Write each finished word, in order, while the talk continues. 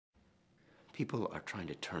People are trying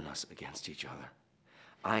to turn us against each other.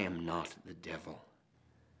 I am not the devil.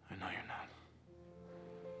 I know you're not.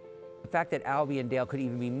 The fact that Albie and Dale could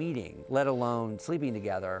even be meeting, let alone sleeping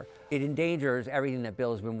together, it endangers everything that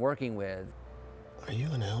Bill has been working with. Are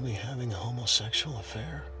you and Albie having a homosexual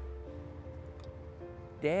affair?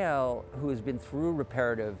 Dale, who has been through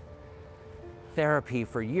reparative therapy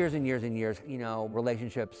for years and years and years, you know,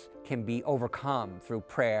 relationships can be overcome through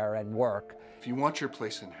prayer and work. If you want your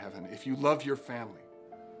place in heaven, if you love your family,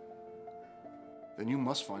 then you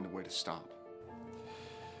must find a way to stop.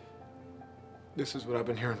 This is what I've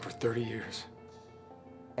been hearing for 30 years.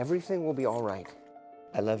 Everything will be all right.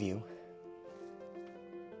 I love you.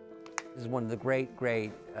 This is one of the great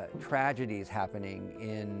tragedies happening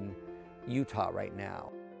in Utah right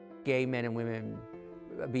now. Gay men and women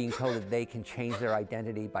being told that they can change their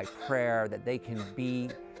identity by prayer, that they can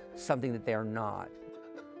be something that they're not.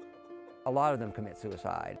 A lot of them commit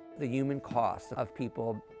suicide. The human cost of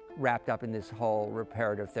people wrapped up in this whole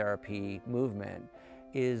reparative therapy movement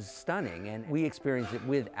is stunning, and we experience it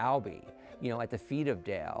with Albie, you know, at the feet of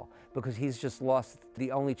Dale, because he's just lost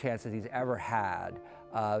the only chance that he's ever had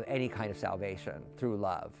of any kind of salvation through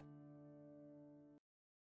love.